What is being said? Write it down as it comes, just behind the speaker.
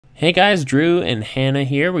Hey guys, Drew and Hannah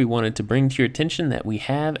here. We wanted to bring to your attention that we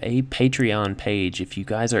have a Patreon page. If you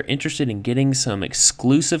guys are interested in getting some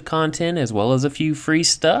exclusive content as well as a few free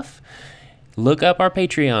stuff, look up our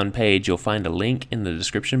Patreon page. You'll find a link in the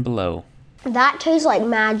description below. That tastes like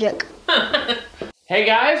magic. Hey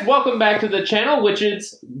guys, welcome back to the channel,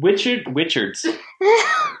 Witchards.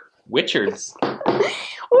 Witchards.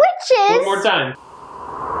 One more time.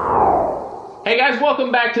 Hey guys,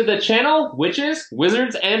 welcome back to the channel, Witches,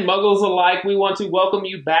 Wizards, and Muggles alike. We want to welcome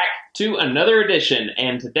you back to another edition,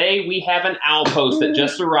 and today we have an owl post that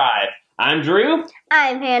just arrived. I'm Drew.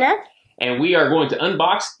 I'm Hannah. And we are going to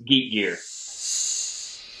unbox Geek Gear.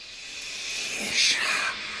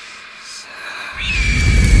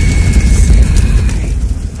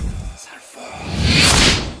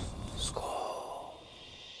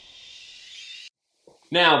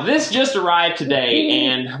 Now, this just arrived today,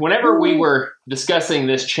 and whenever we were discussing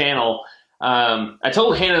this channel, I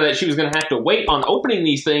told Hannah that she was going to have to wait on opening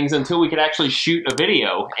these things until we could actually shoot a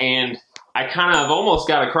video, and I kind of almost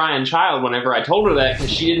got a crying child whenever I told her that,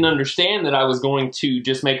 because she didn't understand that I was going to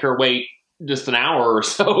just make her wait just an hour or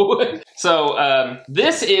so. So,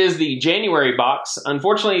 this is the January box.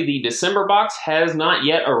 Unfortunately, the December box has not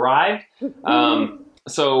yet arrived.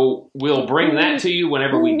 So we'll bring that to you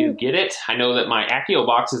whenever we do get it. I know that my Accio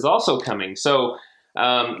box is also coming. So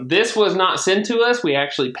this was not sent to us. We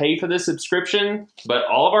actually pay for this subscription, but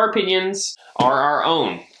all of our opinions are our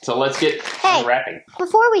own. So let's get unwrapping.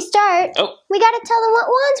 Before we start, we got to tell them what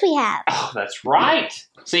wands we have. Oh, that's right.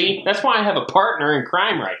 See, that's why I have a partner in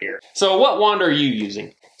crime right here. So what wand are you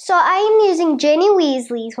using? So I am using Ginny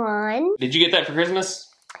Weasley's wand. Did you get that for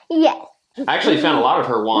Christmas? Yes. I actually found a lot of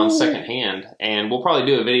her wands secondhand, and we'll probably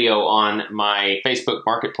do a video on my Facebook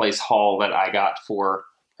Marketplace haul that I got for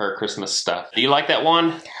her Christmas stuff. Do you like that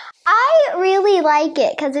wand? I really like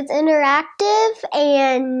it because it's interactive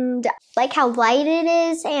and like how light it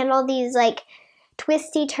is and all these like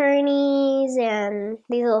twisty turnies and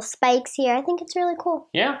these little spikes here. I think it's really cool.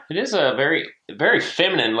 Yeah, it is a very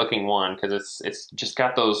feminine looking wand because it's just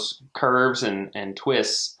got those curves and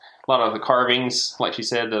twists. A lot of the carvings, like she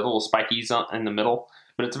said, the little spikies in the middle.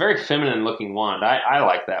 But it's a very feminine looking wand. I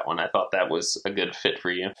like that one. I thought that was a good fit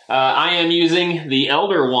for you. I am using the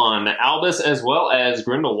Elder wand, Albus as well as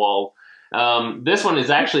Grindelwald. This one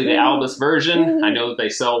is actually the Albus version. I know that they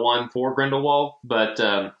sell one for Grindelwald, but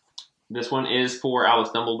this one is for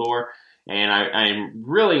Albus Dumbledore. And I'm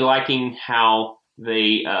really liking how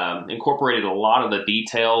they incorporated a lot of the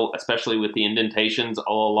detail, especially with the indentations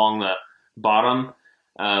all along the bottom.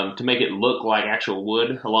 To make it look like actual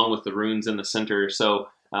wood, along with the runes in the center. So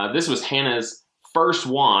this was Hannah's first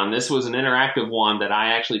wand. This was an interactive wand that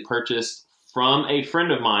I actually purchased from a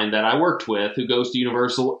friend of mine that I worked with who goes to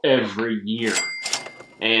Universal every year.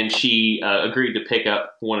 And she agreed to pick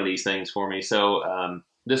up one of these things for me. So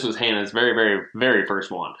this was Hannah's very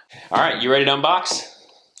first wand. All right, you ready to unbox?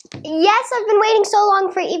 Yes, I've been waiting so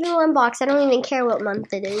long for even one box. I don't even care what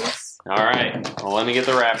month it is. All right, well, let me get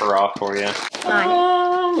the wrapper off for you.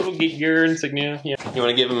 Little Geek Gear insignia. Yeah. You want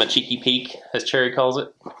to give him a cheeky peek, as Cherry calls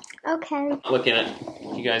it? Okay. Look in it.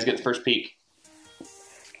 You guys get the first peek.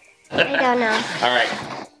 I don't know. All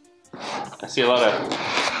right. I see a lot of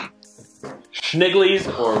schnigglies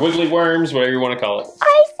or wiggly worms, whatever you want to call it.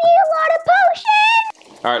 I see a lot of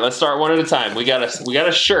potions. All right, let's start one at a time. We got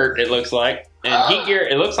a shirt. It looks like, and Geek Gear.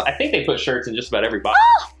 It looks like I think they put shirts in just about every box.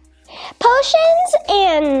 Potions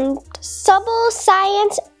and subtle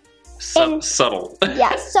science. Subtle.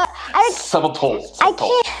 Yeah, so subtle. I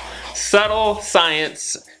can't. Subtle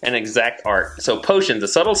science and exact art. So potions, a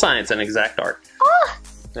subtle science and exact art. Oh.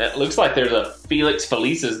 It looks like there's a Felix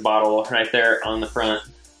Felicis bottle right there on the front.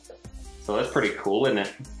 So that's pretty cool, isn't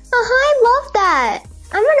it? I love that.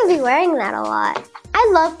 I'm gonna be wearing that a lot.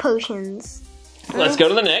 I love potions. Let's go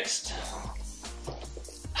to the next.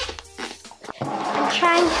 I'm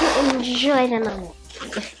trying to enjoy the moment.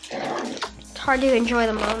 It's hard to enjoy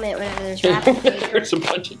the moment whenever there's wrapping paper. There's a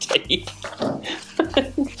bunch of tape.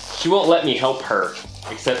 She won't let me help her,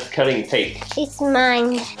 except cutting tape. It's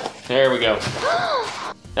mine. There we go.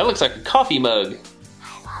 That looks like a coffee mug.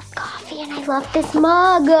 I love coffee and I love this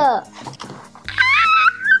mug.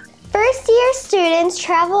 First year students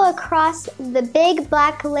travel across the Big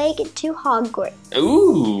Black Lake to Hogwarts.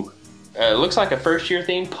 Ooh. Looks like a first year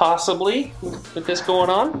theme, possibly, with this going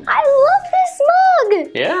on. I love this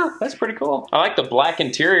mug! Yeah, that's pretty cool. I like the black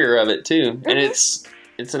interior of it, too. And it's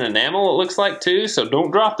an enamel, it looks like, too, so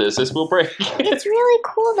don't drop this. This will break. It's really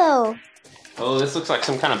cool, though. Oh, this looks like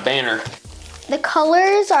some kind of banner. The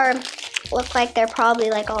colors look like they're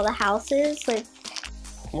probably like all the houses. Like,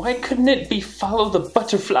 why couldn't it be follow the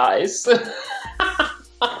butterflies?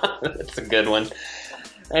 That's a good one.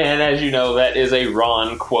 And as you know, that is a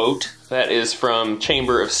Ron quote. That is from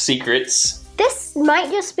Chamber of Secrets. This might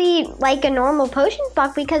just be like a normal potions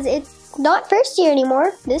box because it's not first year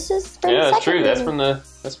anymore. This is from Yeah, that's second true. year.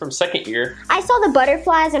 That's from second year. I saw the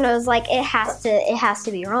butterflies and I was like, it has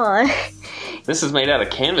to be Ron. This is made out of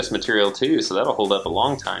canvas material too, so that'll hold up a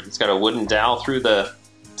long time. It's got a wooden dowel through the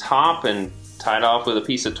top and tied off with a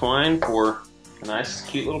piece of twine for a nice,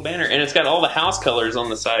 cute little banner. And it's got all the house colors on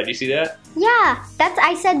the side. You see that? Yeah,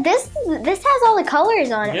 I said this has all the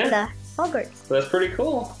colors on it for the Hogwarts. So that's pretty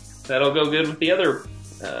cool. That'll go good with the other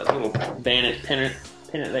little pennant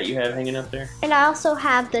that you have hanging up there. And I also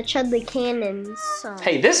have the Chudley cannons. So.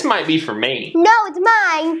 Hey, this might be for me. No, it's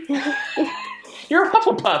mine. You're a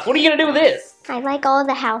Hufflepuff. What are you gonna do with this? I like all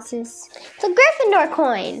the houses. It's a Gryffindor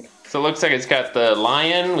coin. So it looks like it's got the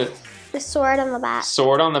lion with the sword on the back.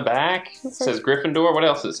 Sword on the back. It says Gryffindor. What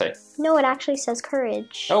else does it say? No, it actually says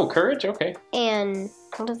courage. Oh, courage. Okay. And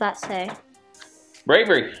what does that say?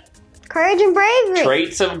 Bravery. Courage and bravery.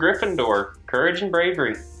 Traits of Gryffindor. Courage and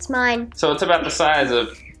bravery. It's mine. So it's about the size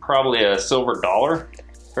of probably a silver dollar.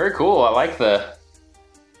 Very cool. I like the...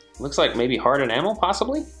 Looks like maybe hard enamel,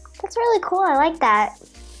 possibly? That's really cool. I like that.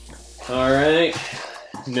 All right.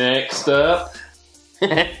 Next up.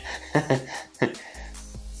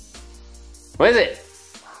 What is it?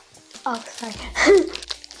 Oh, sorry.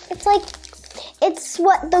 It's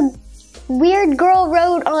what the weird girl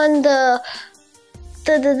wrote on the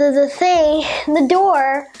thing, the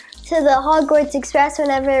door to the Hogwarts Express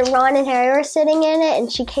whenever Ron and Harry were sitting in it,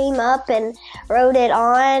 and she came up and wrote it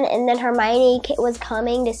on, and then Hermione was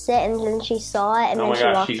coming to sit, and then she saw it, and then she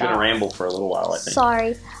walked off. She's gonna ramble for a little while, I think.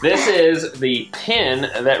 Sorry. This is the pin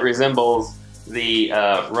that resembles the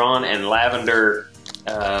Ron and Lavender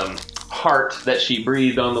heart that she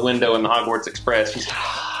breathed on the window in the Hogwarts Express.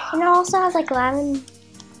 And it also has like lavender.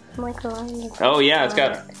 Oh yeah, it's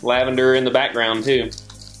got lavender in the background too.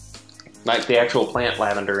 Like the actual plant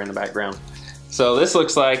lavender in the background. So this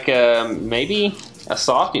looks like maybe a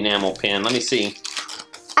soft enamel pen. Let me see.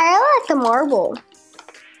 I really like the marble.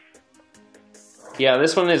 Yeah,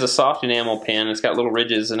 this one is a soft enamel pen. It's got little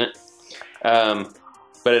ridges in it.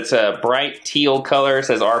 But it's a bright teal color. It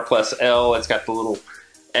says R+L. It's got the little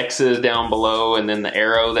X's down below and then the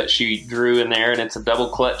arrow that she drew in there. And it's a double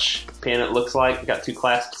clutch pen, it looks like. It's got two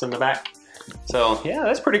clasps in the back. So, yeah,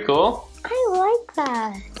 that's pretty cool. I like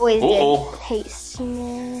that. Always good taste.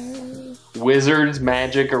 Wizard's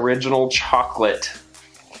Magic Original Chocolate.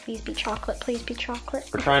 Please be chocolate. Please be chocolate.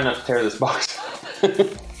 We're trying not to tear this box.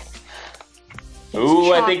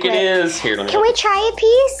 Ooh, I think it is. Here, let me Can we try a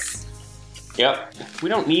piece? Yep. We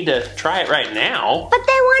don't need to try it right now. But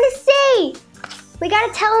they want to see. We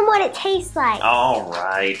gotta tell them what it tastes like. All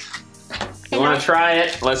right. You want to try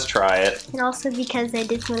it? Let's try it. And also because I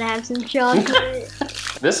just want to have some chocolate.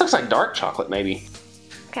 This looks like dark chocolate, maybe.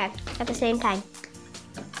 Okay, at the same time.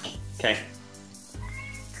 Okay.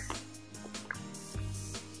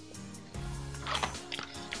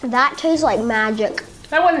 That tastes like magic.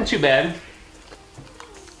 That wasn't too bad.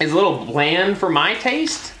 It's a little bland for my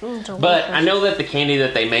taste, but I know that the candy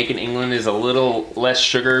that they make in England is a little less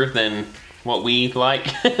sugar than what we like.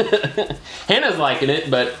 Hannah's liking it,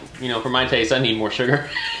 but you know, for my taste, I need more sugar.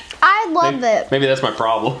 I love it. Maybe that's my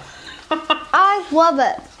problem. I love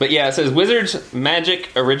it. But yeah, it says Wizard's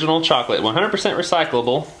Magic Original Chocolate, 100%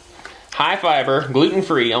 recyclable, high fiber,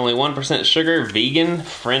 gluten-free, only 1% sugar, vegan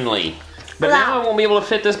friendly. But now I won't be able to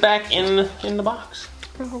fit this back in the box.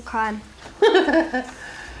 Oh God.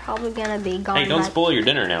 Probably gonna be gone. Hey, don't spoil your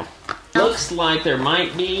dinner now. Looks like there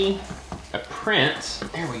might be a print.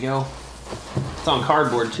 There we go. It's on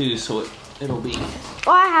cardboard too, so it'll be.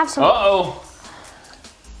 Oh, I have some. Uh-oh.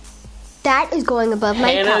 That is going above my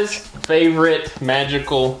Hannah's couch. favorite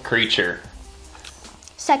magical creature.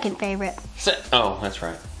 Second favorite. Oh, that's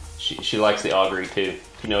right. She likes the augury too.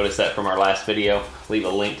 If you noticed that from our last video, leave a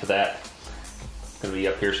link to that. It's gonna be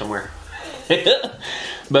up here somewhere.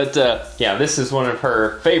 But yeah, this is one of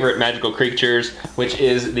her favorite magical creatures, which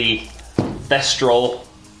is the Thestral.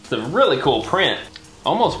 It's a really cool print.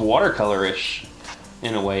 Almost watercolor-ish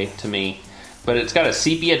in a way to me. But it's got a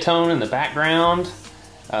sepia tone in the background.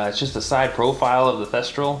 It's just a side profile of the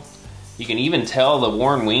Thestral. You can even tell the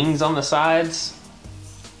worn wings on the sides.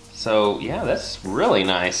 So yeah, that's really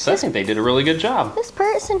nice. I think they did a really good job. This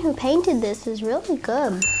person who painted this is really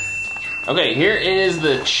good. Okay, here is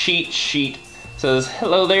the cheat sheet. It says,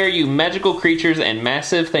 hello there, you magical creatures, and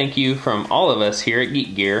massive thank you from all of us here at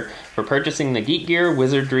Geek Gear for purchasing the Geek Gear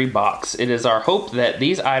Wizardry box. It is our hope that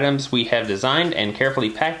these items we have designed and carefully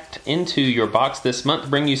packed into your box this month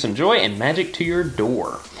bring you some joy and magic to your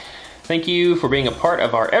door. Thank you for being a part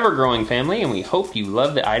of our ever-growing family, and we hope you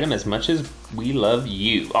love the item as much as we love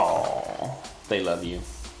you. Aww, they love you.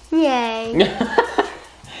 Yay.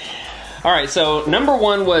 All right, so number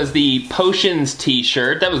 1 was the Potions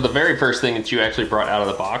t-shirt. That was the very first thing that you actually brought out of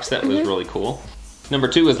the box. That was really cool. Number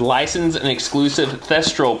 2 is License and Exclusive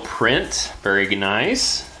Thestral print. Very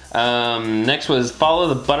nice. Next was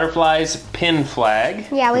Follow the Butterflies pin flag.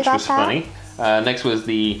 Yeah, we which got was that. Funny. Next was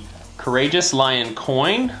the Courageous Lion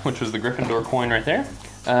coin, which was the Gryffindor coin right there.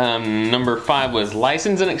 Number 5 was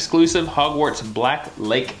License and Exclusive Hogwarts Black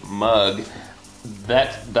Lake mug.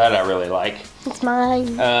 That I really like. It's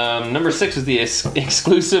mine. Number 6 was the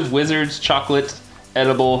exclusive Wizards chocolate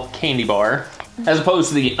edible candy bar, as opposed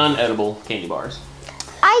to the unedible candy bars.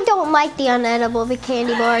 I don't like the unedible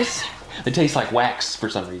candy bars. They taste like wax for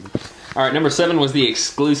some reason. All right, number 7 was the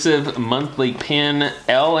exclusive monthly pin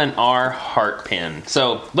L&R heart pin.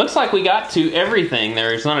 So looks like we got to everything.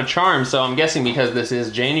 There's not a charm, so I'm guessing because this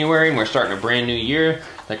is January and we're starting a brand new year,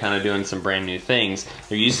 they're kind of doing some brand new things.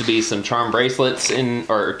 There used to be some charm bracelets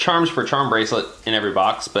or charms for charm bracelet in every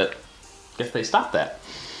box, but I guess they stopped that.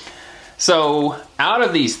 So out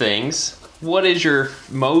of these things, what is your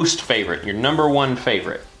most favorite, your number 1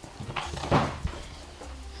 favorite?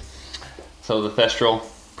 So the Thestral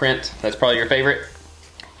print, that's probably your favorite?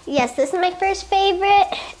 Yes, this is my first favorite.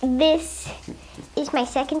 This is my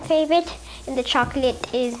second favorite. And the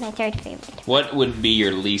chocolate is my third favorite. What would be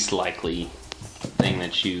your least likely thing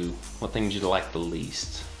what thing did you like the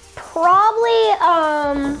least? Probably,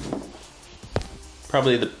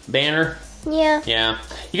 Probably the banner? yeah. Yeah.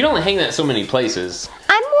 You can only hang that so many places.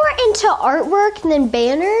 I'm more into artwork than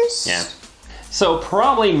banners. Yeah. So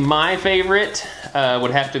probably my favorite would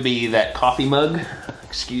have to be that coffee mug.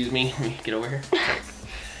 Excuse me, let me get over here.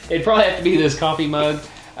 It'd probably have to be this coffee mug.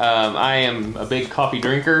 I am a big coffee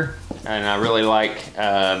drinker, and I really like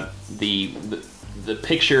the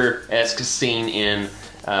picture-esque scene in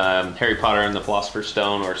Harry Potter and the Philosopher's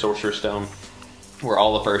Stone or Sorcerer's Stone, where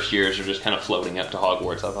all the first years are just kind of floating up to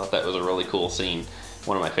Hogwarts. I thought that was a really cool scene,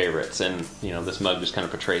 one of my favorites, and you know, this mug just kind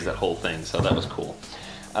of portrays that whole thing, so that was cool.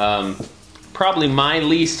 Probably my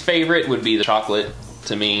least favorite would be the chocolate.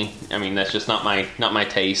 To me, I mean, that's just not my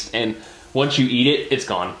taste, and once you eat it, it's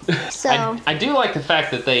gone. So I do like the fact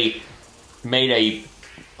that they made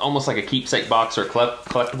almost like a keepsake box or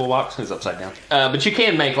collectible box. It's upside down. But you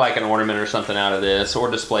can make like an ornament or something out of this, or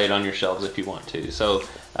display it on your shelves if you want to. So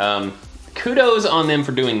kudos on them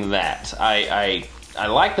for doing that. I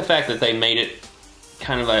like the fact that they made it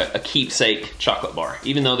kind of a keepsake chocolate bar,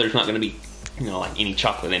 even though there's not going to be, you know, like any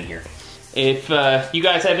chocolate in here. If you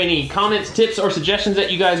guys have any comments, tips, or suggestions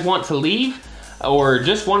that you guys want to leave, or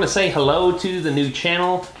just want to say hello to the new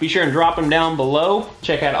channel, be sure and drop them down below.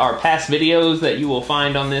 Check out our past videos that you will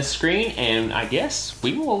find on this screen, and I guess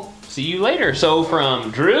we will see you later. So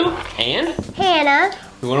from Drew and Hannah,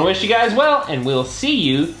 we want to wish you guys well, and we'll see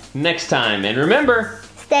you next time. And remember,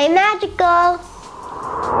 stay magical.